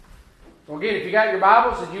So again, if you got your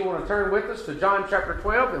Bibles and you want to turn with us to John chapter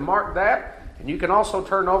 12 and mark that, and you can also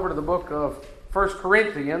turn over to the book of 1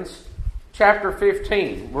 Corinthians chapter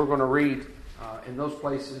 15. We're going to read in those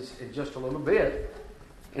places in just a little bit.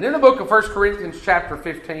 And in the book of 1 Corinthians chapter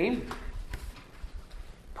 15,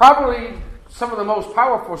 probably some of the most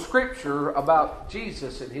powerful scripture about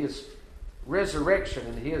Jesus and His resurrection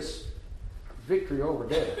and His victory over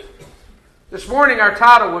death. This morning our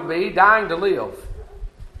title would be Dying to Live.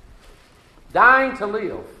 Dying to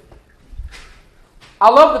live. I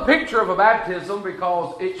love the picture of a baptism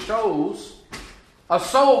because it shows a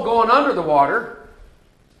soul going under the water,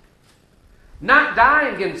 not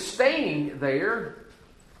dying and staying there,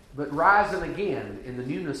 but rising again in the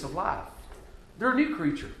newness of life. They're a new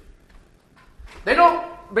creature. They don't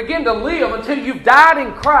begin to live until you've died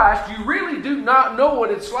in Christ. You really do not know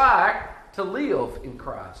what it's like to live in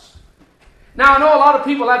Christ. Now, I know a lot of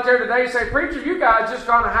people out there today say, "Preacher, you guys just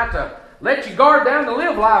going to have to let you guard down to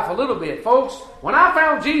live life a little bit." Folks, when I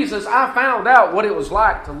found Jesus, I found out what it was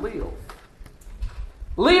like to live.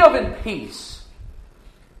 Live in peace.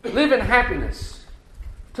 Live in happiness.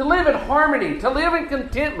 To live in harmony. To live in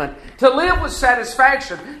contentment. To live with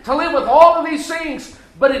satisfaction. To live with all of these things.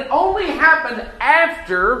 But it only happened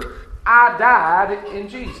after I died in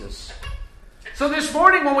Jesus. So this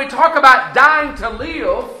morning when we talk about dying to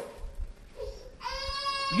live,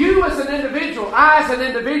 you as an individual, I as an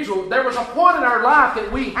individual, there was a point in our life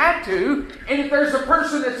that we had to, and if there's a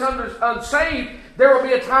person that's unsaved, there will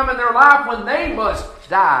be a time in their life when they must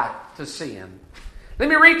die to sin. Let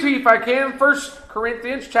me read to you, if I can, 1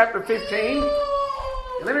 Corinthians chapter 15.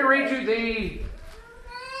 And let me read you the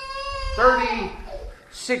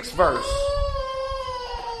 36th verse.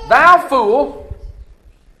 "Thou fool,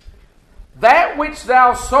 that which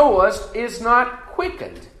thou sowest is not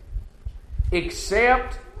quickened,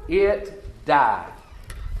 except it die."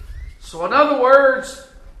 So in other words,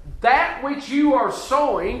 that which you are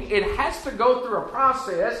sowing, it has to go through a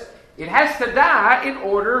process. It has to die in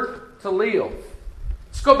order to live.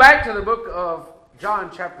 Let's go back to the book of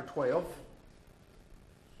John chapter 12.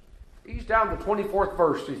 Ease down to the 24th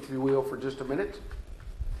verse, if you will, for just a minute.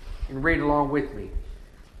 And read along with me.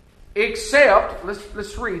 "Except,"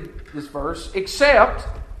 let's read this verse, "except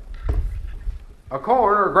a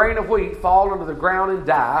corn or a grain of wheat fall into the ground and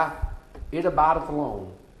die, it abideth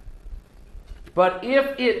alone. But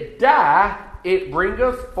if it die, it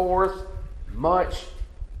bringeth forth much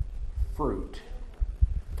fruit."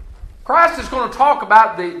 Christ is going to talk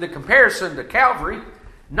about the comparison to Calvary,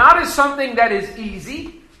 not as something that is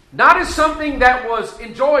easy, not as something that was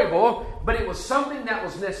enjoyable, but it was something that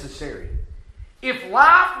was necessary. If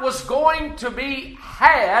life was going to be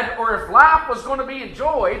had, or if life was going to be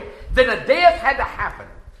enjoyed, then a death had to happen.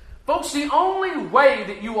 Folks, the only way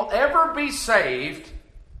that you will ever be saved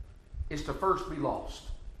is to first be lost.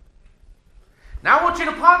 Now I want you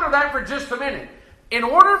to ponder that for just a minute. In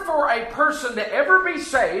order for a person to ever be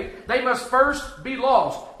saved, they must first be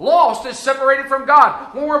lost. Lost is separated from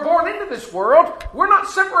God. When we're born into this world, we're not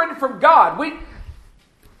separated from God.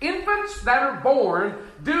 Infants that are born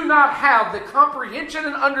do not have the comprehension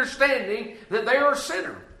and understanding that they are a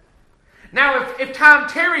sinner. Now, if time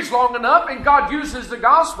tarries long enough and God uses the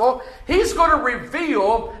gospel, He's going to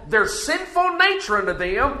reveal their sinful nature unto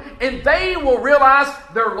them, and they will realize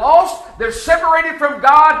they're lost, they're separated from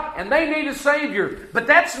God, and they need a Savior. But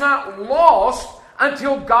that's not lost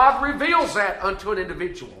until God reveals that unto an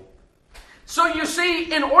individual. So you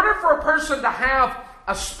see, in order for a person to have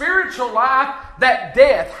a spiritual life, that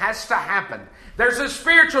death has to happen. There's a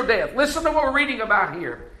spiritual death. Listen to what we're reading about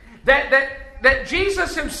here. That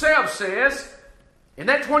Jesus Himself says, in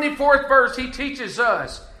that 24th verse, He teaches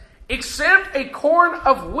us, "Except a corn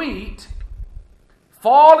of wheat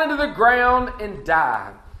fall into the ground and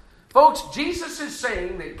die." Folks, Jesus is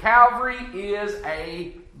saying that Calvary is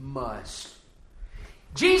a must.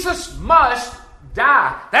 Jesus must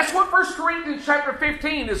die. That's what 1 Corinthians chapter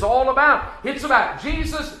 15 is all about. It's about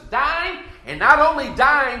Jesus dying, and not only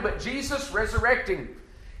dying, but Jesus resurrecting.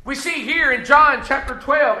 We see here in John chapter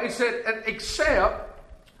 12, it said, "Except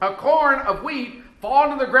a corn of wheat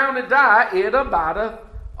fall into the ground and die, it abideth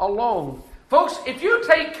alone." Folks, if you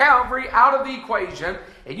take Calvary out of the equation,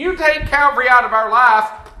 and you take Calvary out of our life,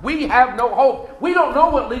 we have no hope. We don't know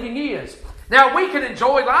what living is. Now, we can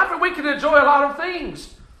enjoy life, and we can enjoy a lot of things.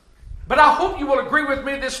 But I hope you will agree with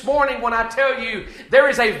me this morning when I tell you there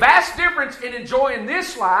is a vast difference in enjoying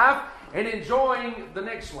this life and enjoying the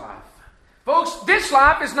next life. Folks, this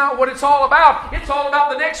life is not what it's all about. It's all about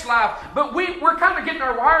the next life. But we're kind of getting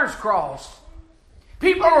our wires crossed.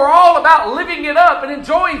 People are all about living it up and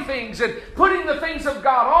enjoying things and putting the things of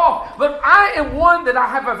God off. But I am one that I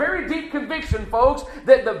have a very deep conviction, folks,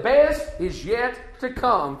 that the best is yet to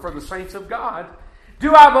come for the saints of God.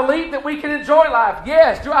 Do I believe that we can enjoy life?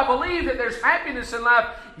 Yes. Do I believe that there's happiness in life?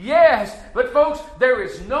 Yes. But folks, there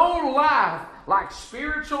is no life like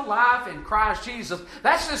spiritual life in Christ Jesus.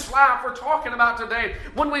 That's this life we're talking about today.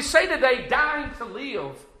 When we say today, dying to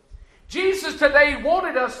live, Jesus today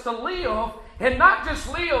wanted us to live, and not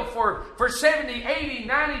just live for 70, 80,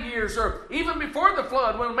 90 years, or even before the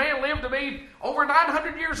flood when a man lived to be over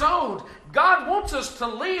 900 years old. God wants us to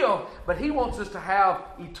live, but He wants us to have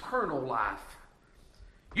eternal life.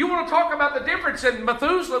 You want to talk about the difference in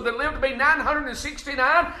Methuselah that lived to be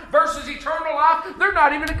 969 versus eternal life? They're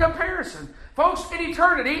not even a comparison. Folks, in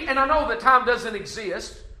eternity, and I know that time doesn't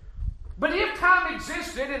exist, but if time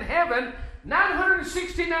existed in heaven,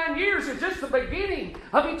 969 years is just the beginning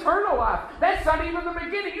of eternal life. That's not even the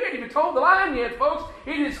beginning. You ain't even told the line yet, folks.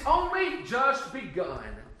 It has only just begun.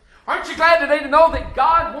 Aren't you glad today to know that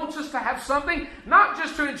God wants us to have something, not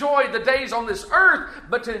just to enjoy the days on this earth,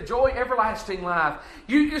 but to enjoy everlasting life?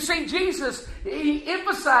 You see, Jesus, He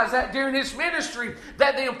emphasized that during His ministry,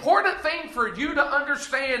 that the important thing for you to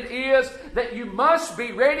understand is that you must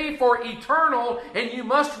be ready for eternal and you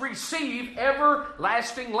must receive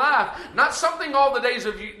everlasting life. Not something all the days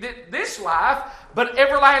of this life, but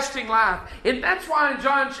everlasting life. And that's why in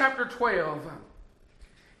John chapter 12,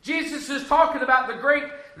 Jesus is talking about a great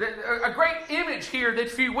image here, that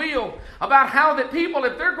if you will, about how that people,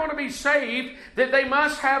 if they're going to be saved, that they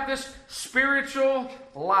must have this spiritual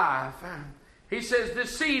life. He says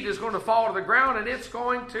this seed is going to fall to the ground and it's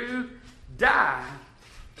going to die.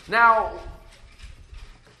 Now,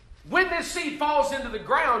 when this seed falls into the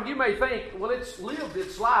ground, you may think, well, it's lived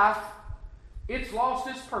its life. It's lost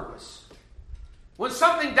its purpose. When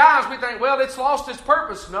something dies, we think, well, it's lost its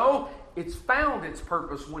purpose. No, it's found its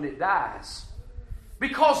purpose when it dies.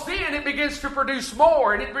 Because then it begins to produce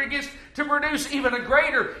more, and it begins to produce even a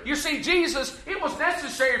greater. You see, Jesus, it was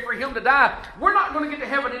necessary for Him to die. We're not going to get to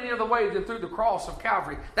heaven any other way than through the cross of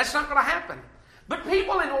Calvary. That's not going to happen. But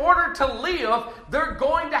people, in order to live, they're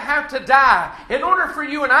going to have to die. In order for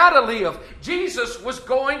you and I to live, Jesus was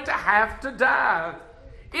going to have to die.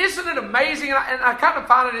 Isn't it amazing? And I kind of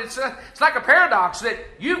find it's like a paradox that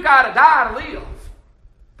you've got to die to live.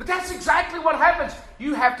 But that's exactly what happens.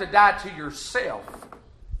 You have to die to yourself.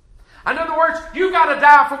 In other words, you've got to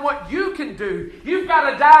die from what you can do. You've got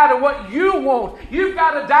to die to what you want. You've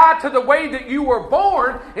got to die to the way that you were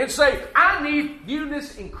born and say, I need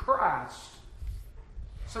newness in Christ.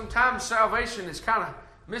 Sometimes salvation is kind of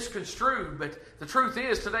misconstrued, but the truth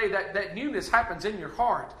is today that newness happens in your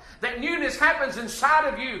heart. That newness happens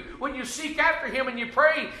inside of you when you seek after Him and you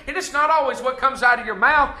pray. And it's not always what comes out of your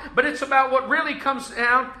mouth, but it's about what really comes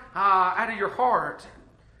down out of your heart.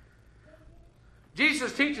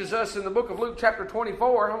 Jesus teaches us in the book of Luke chapter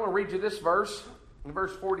 24, I'm going to read you this verse, in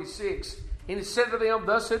verse 46. And He said to them,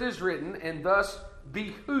 thus it is written, and thus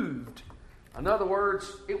behooved. In other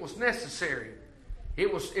words, it was necessary.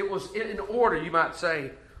 It was in order, you might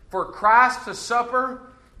say, for Christ to suffer,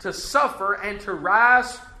 and to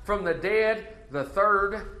rise from the dead the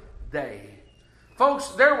third day. Folks,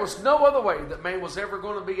 there was no other way that man was ever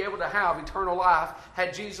going to be able to have eternal life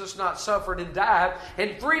had Jesus not suffered and died.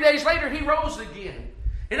 And 3 days later, He rose again.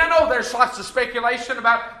 And I know there's lots of speculation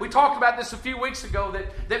about, we talked about this a few weeks ago,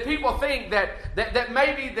 that people think that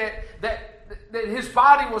maybe that His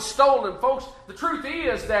body was stolen. Folks, the truth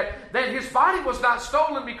is that His body was not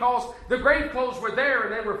stolen because the grave clothes were there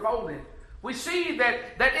and they were folded. We see that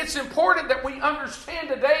it's important that we understand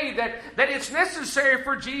today that it's necessary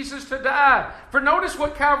for Jesus to die. For notice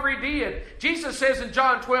what Calvary did. Jesus says in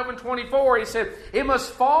John 12 and 24, He said, it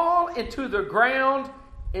must fall into the ground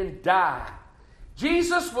and die.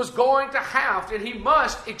 Jesus was going to have, and He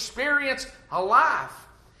must experience a life.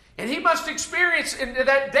 And He must experience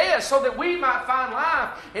that death so that we might find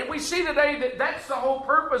life. And we see today that that's the whole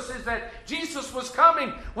purpose, is that Jesus was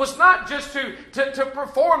coming was not just to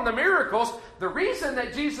perform the miracles. The reason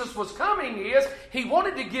that Jesus was coming is He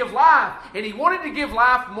wanted to give life. And He wanted to give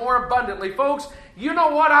life more abundantly. Folks, you know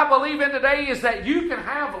what I believe in today is that you can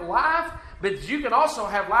have life, but you can also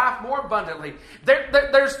have life more abundantly.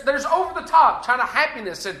 There's over the top kind of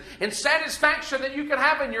happiness and satisfaction that you can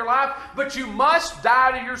have in your life, but you must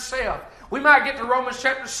die to yourself. We might get to Romans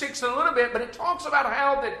chapter 6 in a little bit, but it talks about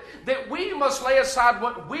how that we must lay aside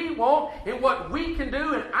what we want and what we can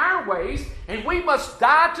do in our ways, and we must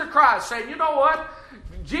die to Christ, saying, you know what?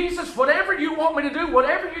 Jesus, whatever you want me to do,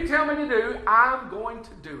 whatever you tell me to do, I'm going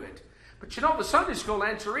to do it. But But you know, the Sunday school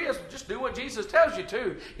answer is just do what Jesus tells you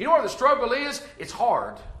to. You know where the struggle is? It's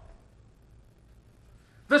hard.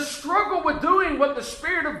 The struggle with doing what the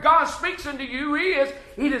Spirit of God speaks into you is,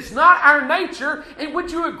 it is not our nature. And would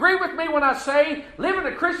you agree with me when I say living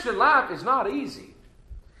a Christian life is not easy?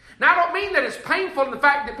 Now, I don't mean that it's painful in the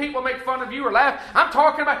fact that people make fun of you or laugh. I'm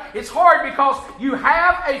talking about it's hard because you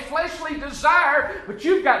have a fleshly desire, but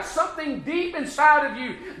you've got something deep inside of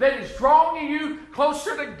you that is drawing you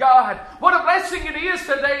closer to God. What a blessing it is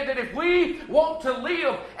today that if we want to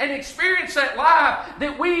live and experience that life,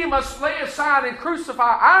 that we must lay aside and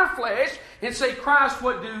crucify our flesh and say, Christ,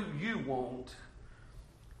 what do you want?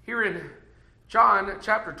 Here in John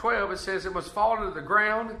chapter 12, it says, it must fall into the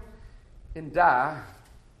ground and die,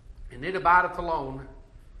 and it abideth alone.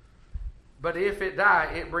 But if it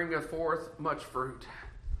die, it bringeth forth much fruit.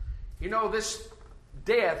 You know, this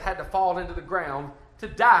death had to fall into the ground. To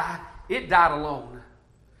die, it died alone.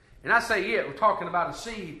 And I say it, we're talking about a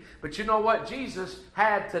seed. But you know what? Jesus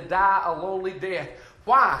had to die a lonely death.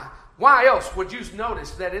 Why? Why else would you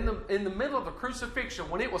notice that in the middle of the crucifixion,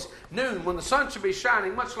 when it was noon, when the sun should be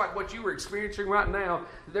shining, much like what you were experiencing right now,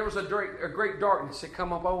 there was a great darkness that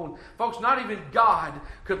come upon. Folks, not even God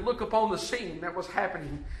could look upon the scene that was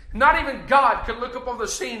happening. Not even God could look upon the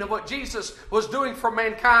scene of what Jesus was doing for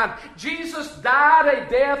mankind. Jesus died a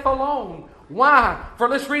death alone. Why? For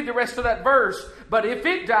let's read the rest of that verse. But if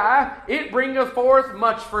it die, it bringeth forth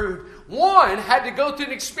much fruit. One had to go through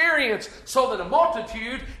an experience so that a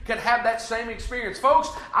multitude could have that same experience. Folks,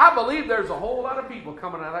 I believe there's a whole lot of people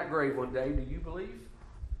coming out of that grave one day. Do you believe?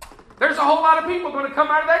 There's a whole lot of people going to come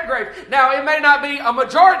out of that grave. Now, it may not be a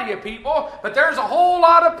majority of people, but there's a whole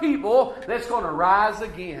lot of people that's going to rise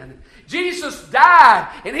again. Jesus died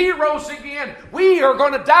and He rose again. We are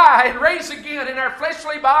going to die and raise again in our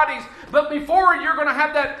fleshly bodies. But before you're going to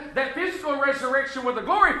have that physical resurrection with a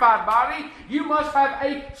glorified body, you must have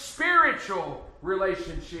a spiritual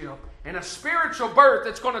relationship and a spiritual birth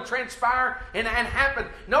that's going to transpire and happen.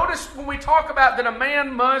 Notice when we talk about that a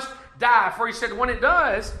man must die, for He said when it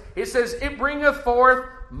does, it says it bringeth forth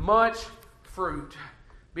much fruit.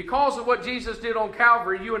 Because of what Jesus did on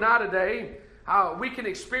Calvary, you and I today, we can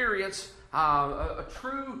experience a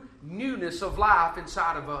true newness of life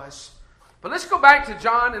inside of us. But let's go back to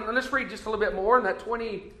John and let's read just a little bit more in that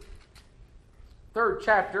 23rd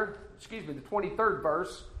chapter, the 23rd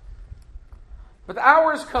verse. But the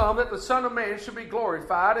hour is come that the Son of Man should be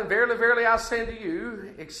glorified, and verily, verily, I say unto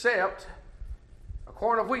you, except a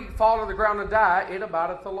corn of wheat fall to the ground and die, it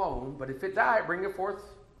abideth alone. But if it die, it bringeth forth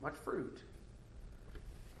much fruit.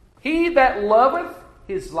 He that loveth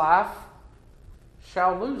his life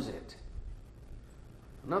shall lose it.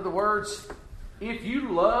 In other words, if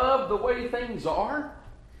you love the way things are,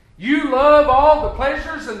 you love all the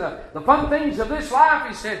pleasures and the fun things of this life,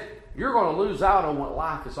 He said, you're going to lose out on what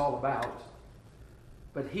life is all about.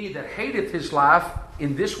 But he that hateth his life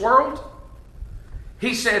in this world,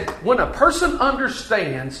 He said, when a person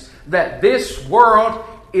understands that this world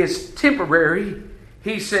is temporary,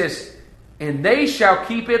 He says, and they shall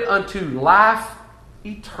keep it unto life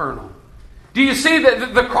eternal. Do you see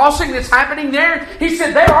the crossing that's happening there? He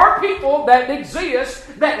said there are people that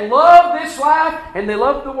exist that love this life and they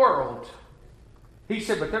love the world. He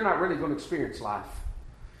said, but they're not really going to experience life.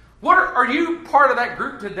 Are you part of that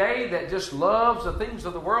group today that just loves the things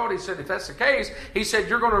of the world? He said, if that's the case, He said,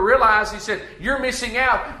 you're going to realize, He said, you're missing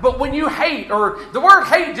out. But when you hate, or the word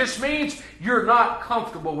hate just means you're not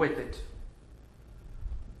comfortable with it.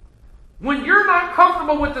 When you're not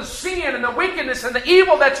comfortable with the sin and the wickedness and the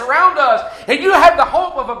evil that's around us, and you have the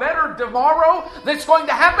hope of a better tomorrow that's going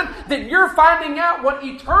to happen, then you're finding out what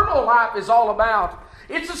eternal life is all about.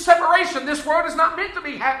 It's a separation. This world is not meant to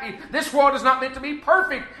be happy. This world is not meant to be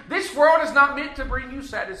perfect. This world is not meant to bring you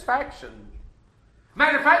satisfaction.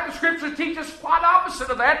 Matter of fact, the Scripture teaches quite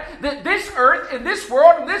opposite of that this earth and this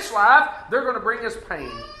world and this life, they're going to bring us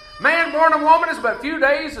pain. Man born of woman is but few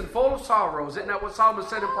days and full of sorrows. Isn't that what Solomon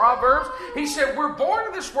said in Proverbs? He said, we're born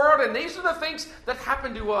in this world and these are the things that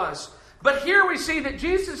happen to us. But here we see that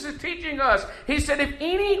Jesus is teaching us. He said, if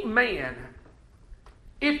any man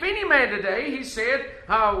today, He said,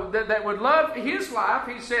 that would love his life,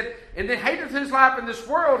 He said, and then hateth his life in this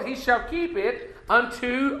world, he shall keep it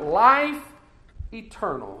unto life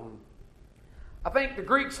eternal. I think the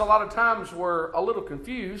Greeks a lot of times were a little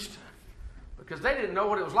confused because they didn't know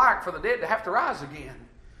what it was like for the dead to have to rise again.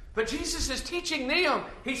 But Jesus is teaching them.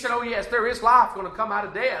 He said, oh yes, there is life going to come out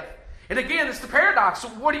of death. And again, it's the paradox.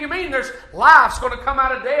 What do you mean there's life's going to come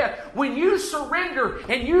out of death? When you surrender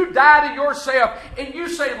and you die to yourself and you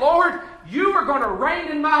say, Lord, you are going to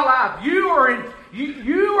reign in my life. You are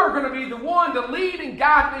You are going to be the one to lead and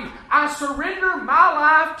guide me. I surrender my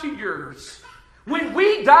life to yours. When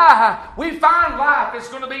we die, we find life is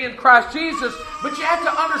going to be in Christ Jesus. But you have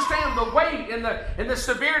to understand the weight and the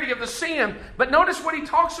severity of the sin. But notice what he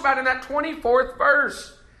talks about in that 24th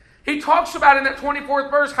verse. He talks about in that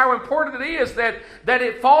 24th verse how important it is that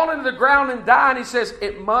it fall into the ground and die. And he says,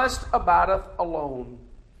 it must abideth alone.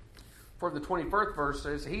 For the 21st verse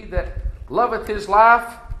says, he that loveth his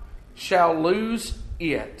life shall lose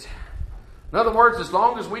it. In other words, as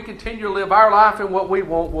long as we continue to live our life in what we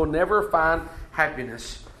want, we'll never find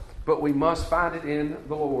happiness. But we must find it in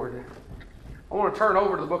the Lord. I want to turn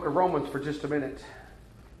over to the book of Romans for just a minute.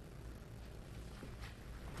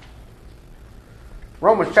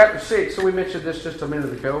 Romans chapter 6. So we mentioned this just a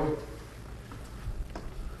minute ago.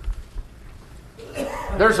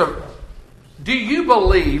 Do you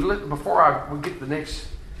believe, before we get to the next,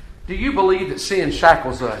 do you believe that sin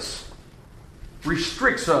shackles us,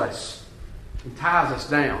 restricts us, and ties us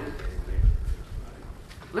down?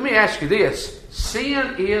 Let me ask you this.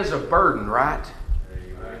 Sin is a burden, right?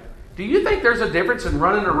 Do you think there's a difference in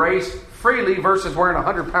running a race freely versus wearing a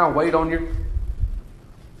 100-pound weight on you?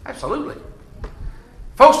 Absolutely.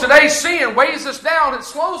 Folks, today's sin weighs us down. It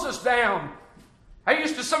slows us down. I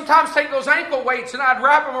used to sometimes take those ankle weights and I'd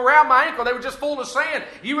wrap them around my ankle. They were just full of sand.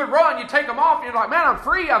 You would run, you take them off, and you're like, man, I'm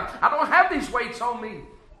free. I don't have these weights on me.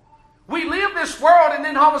 We live this world, and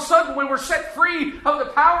then all of a sudden, when we're set free of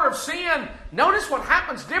the power of sin, notice what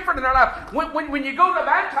happens different in our life. When you go to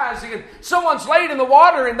baptizing and someone's laid in the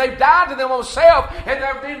water and they've died to themselves and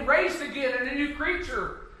they've been raised again in a new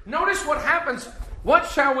creature, notice what happens. What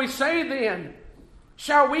shall we say then?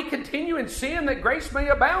 Shall we continue in sin that grace may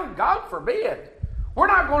abound? God forbid. We're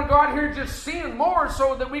not going to go out here and just sin more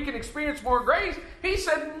so that we can experience more grace. He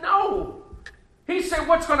said no. He said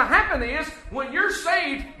what's going to happen is when you're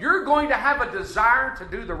saved, you're going to have a desire to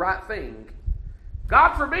do the right thing.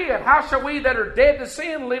 God forbid, how shall we that are dead to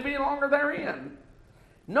sin live any longer therein?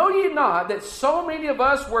 Know ye not that so many of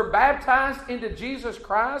us were baptized into Jesus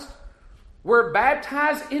Christ, were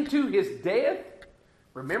baptized into his death?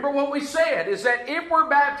 Remember what we said, is that if we're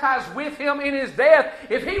baptized with him in his death,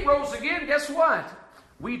 if he rose again, guess what?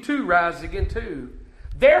 We too rise again too.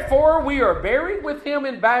 Therefore we are buried with him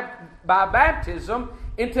by baptism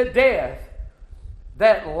into death,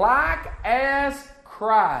 that like as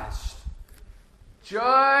Christ,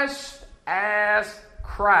 just as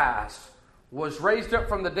Christ was raised up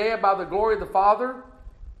from the dead by the glory of the Father,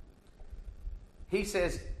 he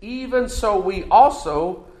says, even so we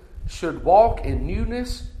also should walk in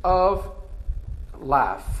newness of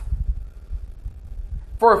life.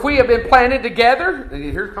 For if we have been planted together,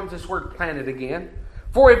 here comes this word planted again.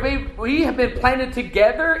 For if we have been planted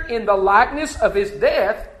together in the likeness of his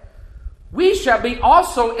death, we shall be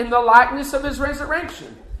also in the likeness of his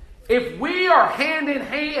resurrection. If we are hand in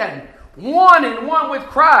hand, one in one with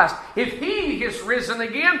Christ, if he is risen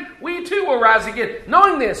again, we too will rise again.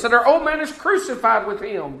 Knowing this, that our old man is crucified with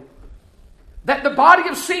him, that the body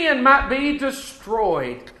of sin might be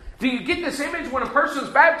destroyed. Do you get this image when a person's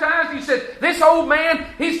baptized? He said, this old man,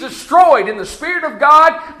 he's destroyed in the Spirit of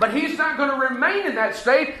God, but he's not going to remain in that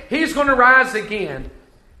state. He's going to rise again.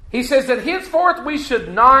 He says that henceforth we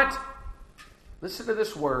should not, listen to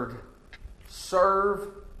this word, serve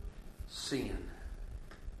sin.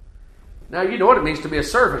 Now, you know what it means to be a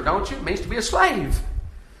servant, don't you? It means to be a slave.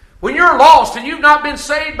 When you're lost and you've not been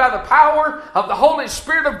saved by the power of the Holy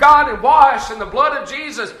Spirit of God and washed in the blood of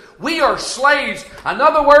Jesus, we are slaves. In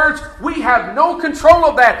other words, we have no control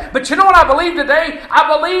of that. But you know what I believe today?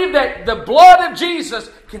 I believe that the blood of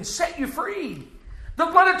Jesus can set you free. The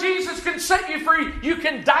blood of Jesus can set you free. You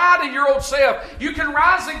can die to your old self. You can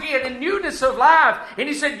rise again in newness of life. And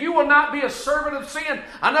he said, you will not be a servant of sin. In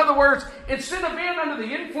other words, instead of being under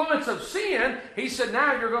the influence of sin, he said,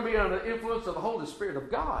 now you're going to be under the influence of the Holy Spirit of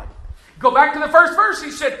God. Go back to the first verse. He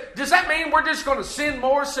said, does that mean we're just going to sin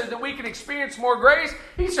more so that we can experience more grace?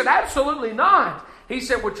 He said, absolutely not. He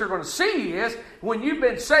said, what you're going to see is, when you've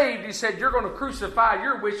been saved, he said, you're going to crucify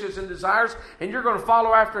your wishes and desires, and you're going to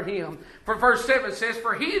follow after him. For verse 7 says,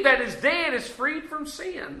 for he that is dead is freed from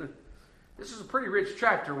sin. This is a pretty rich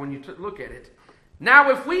chapter when you look at it.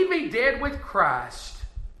 Now, if we be dead with Christ,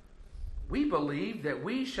 we believe that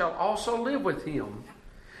we shall also live with him.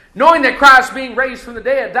 Knowing that Christ, being raised from the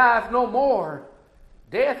dead, dieth no more.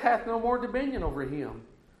 Death hath no more dominion over him.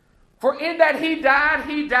 For in that he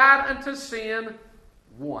died unto sin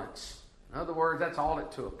once. In other words, that's all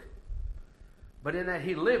it took. But in that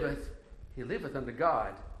he liveth unto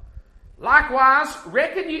God. Likewise,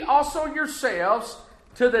 reckon ye also yourselves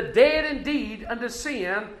to the dead indeed unto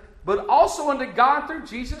sin, but also unto God through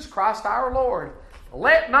Jesus Christ our Lord.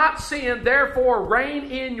 Let not sin therefore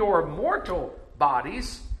reign in your mortal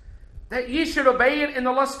bodies, that ye should obey it in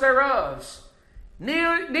the lust thereof.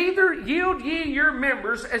 Neither yield ye your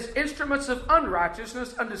members as instruments of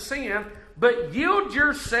unrighteousness unto sin, but yield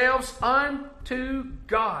yourselves unto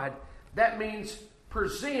God. That means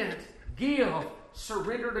present, give,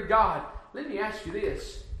 surrender to God. Let me ask you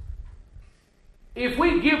this. If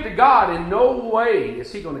we give to God, in no way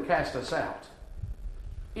is He going to cast us out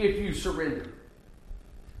if you surrender.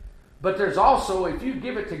 But there's also, if you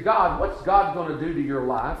give it to God, what's God going to do to your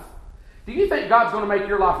life? Do you think God's going to make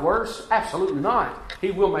your life worse? Absolutely not.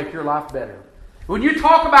 He will make your life better. When you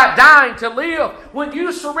talk about dying to live, when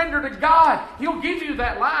you surrender to God, He'll give you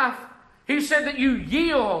that life. He said that you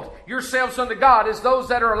yield yourselves unto God as those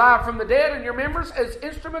that are alive from the dead, and your members as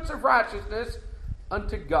instruments of righteousness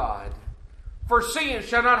unto God. For sin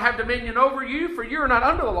shall not have dominion over you, for you are not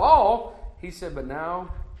under the law. He said, but now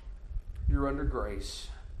you're under grace.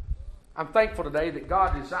 I'm thankful today that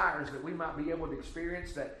God desires that we might be able to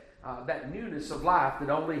experience that newness of life that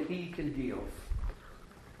only He can give.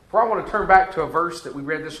 For I want to turn back to a verse that we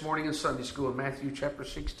read this morning in Sunday school in Matthew chapter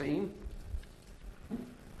 16.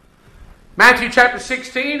 Matthew chapter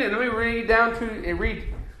 16, and let me read down to and read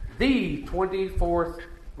the 23rd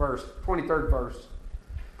verse.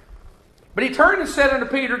 But He turned and said unto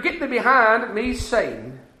Peter, Get thee behind me,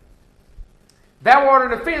 Satan. Thou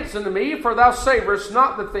art an offense unto me, for thou savorest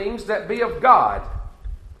not the things that be of God.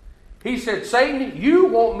 He said, Satan, you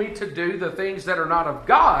want me to do the things that are not of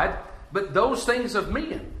God, but those things of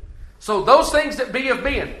men. So those things that be of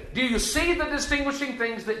men. Do you see the distinguishing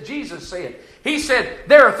things that Jesus said? He said,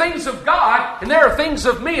 there are things of God and there are things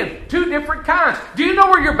of men. Two different kinds. Do you know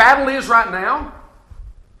where your battle is right now?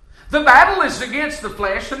 The battle is against the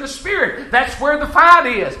flesh and the spirit. That's where the fight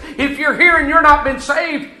is. If you're here and you're not been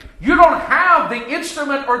saved, you don't have the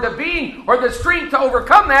instrument or the being or the strength to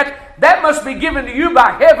overcome that. That must be given to you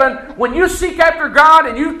by heaven. When you seek after God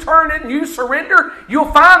and you turn it and you surrender,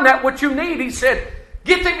 you'll find that what you need. He said,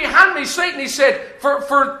 Get thee behind me, Satan. He said,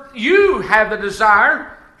 for you have the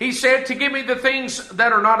desire, He said, to give me the things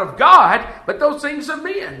that are not of God, but those things of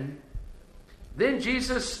men. Then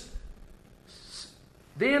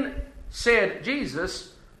said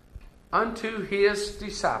Jesus unto His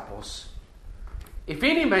disciples, If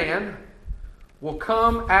any man will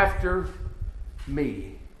come after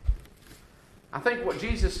me. I think what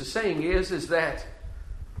Jesus is saying is that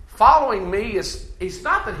following me is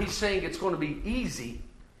not that He's saying it's going to be easy,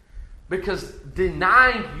 because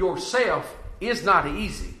denying yourself is not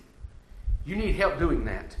easy. You need help doing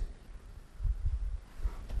that.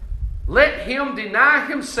 Let him deny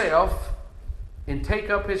himself and take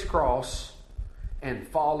up his cross and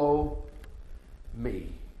follow me.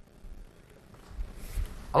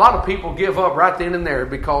 A lot of people give up right then and there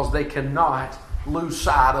because they cannot lose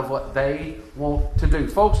sight of what they want to do.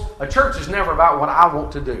 Folks, a church is never about what I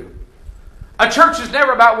want to do. A church is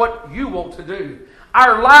never about what you want to do.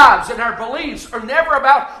 Our lives and our beliefs are never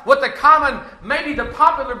about what the common, maybe the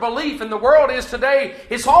popular belief in the world is today.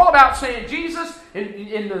 It's all about saying, Jesus,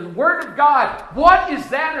 in the Word of God, what does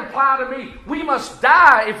that imply to me? We must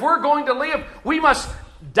die. If we're going to live, we must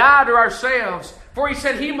die to ourselves. For He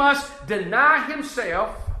said He must deny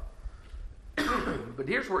Himself. But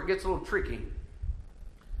here's where it gets a little tricky.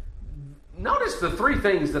 Notice the three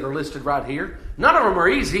things that are listed right here. None of them are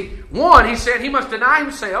easy. One, He said He must deny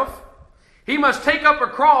Himself. He must take up a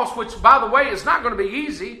cross, which, by the way, is not going to be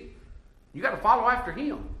easy. You got to follow after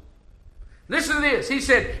Him. Listen to this. He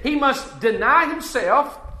said He must deny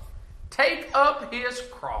Himself, take up His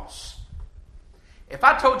cross. If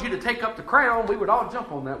I told you to take up the crown, we would all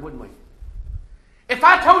jump on that, wouldn't we? If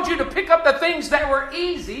I told you to pick up the things that were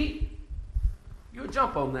easy, you would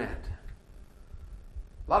jump on that.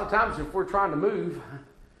 A lot of times if we're trying to move,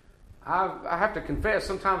 I have to confess,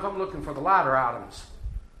 sometimes I'm looking for the lighter items.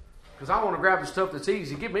 Because I want to grab the stuff that's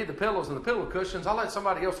easy. Give me the pillows and the pillow cushions. I'll let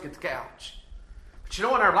somebody else get the couch. But you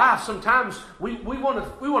know, in our life, sometimes we want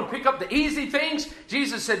to pick up the easy things.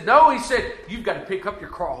 Jesus said, no. He said, you've got to pick up your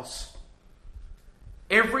cross.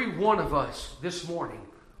 Every one of us this morning,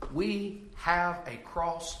 we have a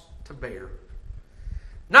cross to bear.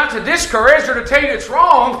 Not to discourage or to tell you it's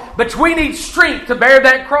wrong, but we need strength to bear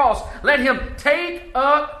that cross. Let Him take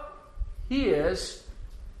up His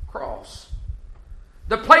cross.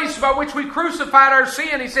 The place by which we crucified our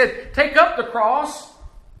sin, He said, take up the cross.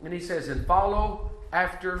 And He says, and follow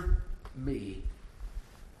after me.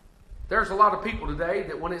 There's a lot of people today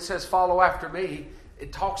that when it says follow after me,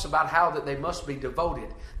 it talks about how that they must be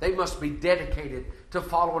devoted. They must be dedicated to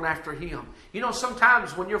following after Him. You know,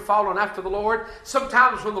 sometimes when you're following after the Lord,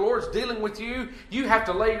 sometimes when the Lord's dealing with you, you have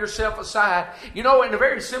to lay yourself aside. You know, in a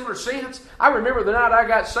very similar sense, I remember the night I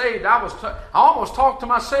got saved, I almost talked to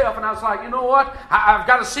myself, and I was like, you know what? I've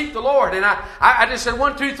got to seek the Lord. And I just said,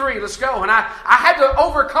 1, 2, 3, let's go. And I had to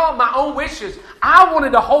overcome my own wishes. I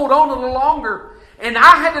wanted to hold on a little longer. And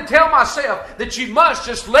I had to tell myself that you must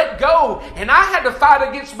just let go. And I had to fight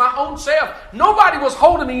against my own self. Nobody was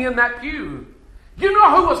holding me in that pew. You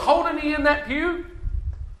know who was holding me in that pew?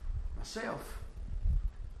 Myself.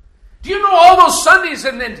 Do you know all those Sundays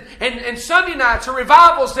and Sunday nights or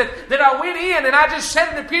revivals that I went in and I just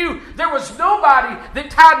sat in the pew? There was nobody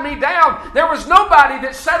that tied me down. There was nobody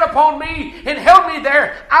that sat upon me and held me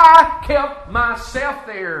there. I kept myself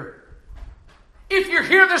there. If you're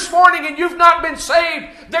here this morning and you've not been saved,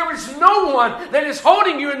 there is no one that is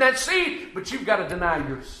holding you in that seat, but you've got to deny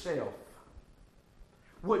yourself.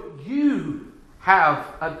 What you have,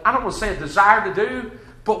 I don't want to say a desire to do,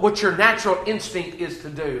 but what your natural instinct is to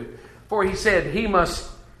do. For He said He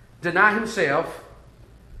must deny Himself,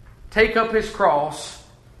 take up His cross,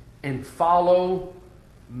 and follow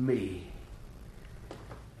me.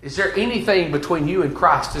 Is there anything between you and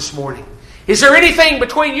Christ this morning? Is there anything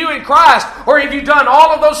between you and Christ? Or have you done all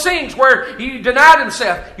of those things where you denied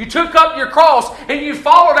Himself, you took up your cross, and you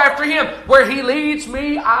followed after Him? Where He leads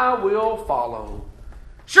me, I will follow.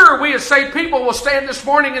 Sure, we as saved people will stand this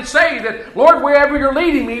morning and say that, Lord, wherever You're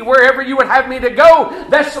leading me, wherever You would have me to go,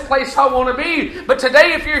 that's the place I want to be. But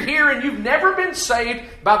today, if you're here and you've never been saved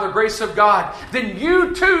by the grace of God, then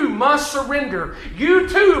you too must surrender. You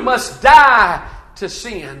too must die to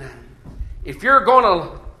sin. If you're going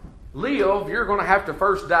to live, you're going to have to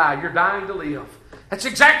first die. You're dying to live. That's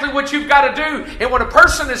exactly what you've got to do. And when a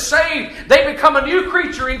person is saved, they become a new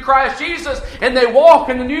creature in Christ Jesus, and they walk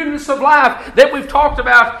in the newness of life that we've talked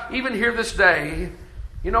about even here this day.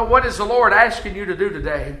 You know, what is the Lord asking you to do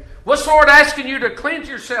today? What's the Lord asking you to cleanse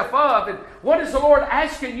yourself of? And what is the Lord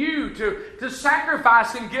asking you to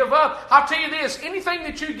sacrifice and give up? I'll tell you this, anything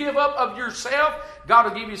that you give up of yourself, God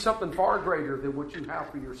will give you something far greater than what you have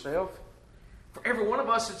for yourself. For every one of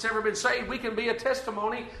us that's ever been saved, we can be a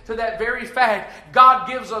testimony to that very fact. God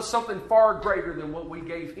gives us something far greater than what we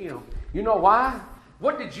gave Him. You know why?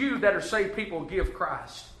 What did you that are saved people give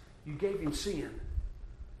Christ? You gave Him sin.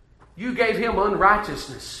 You gave Him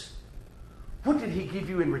unrighteousness. What did He give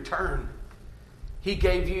you in return? We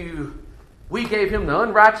gave Him the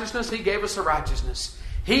unrighteousness. He gave us the righteousness.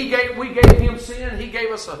 We gave Him sin. He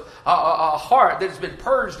gave us a heart that has been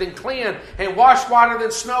purged and cleansed and washed whiter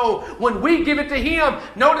than snow. When we give it to Him,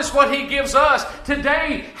 notice what He gives us.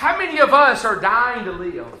 Today, how many of us are dying to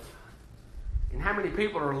live? And how many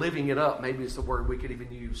people are living it up? Maybe it's the word we could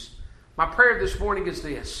even use. My prayer this morning is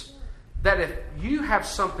this, that if you have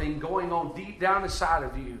something going on deep down inside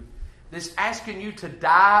of you that's asking you to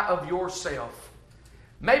die of yourself,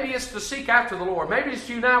 maybe it's to seek after the Lord. Maybe it's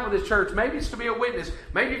to unite with His church. Maybe it's to be a witness.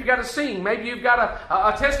 Maybe you've got to sing. Maybe you've got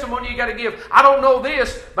a testimony you've got to give. I don't know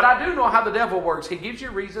this, but I do know how the devil works. He gives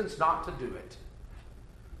you reasons not to do it.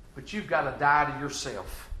 But you've got to die to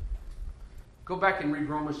yourself. Go back and read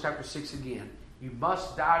Romans chapter 6 again. You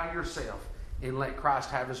must die to yourself and let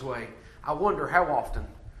Christ have His way. I wonder how often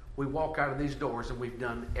we walk out of these doors and we've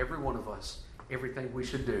done, every one of us, everything we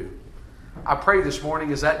should do. I pray this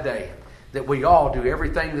morning is that day that we all do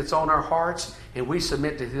everything that's on our hearts and we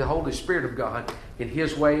submit to the Holy Spirit of God in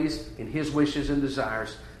His ways, in His wishes and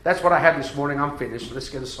desires. That's what I have this morning. I'm finished. Let's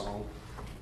get a song.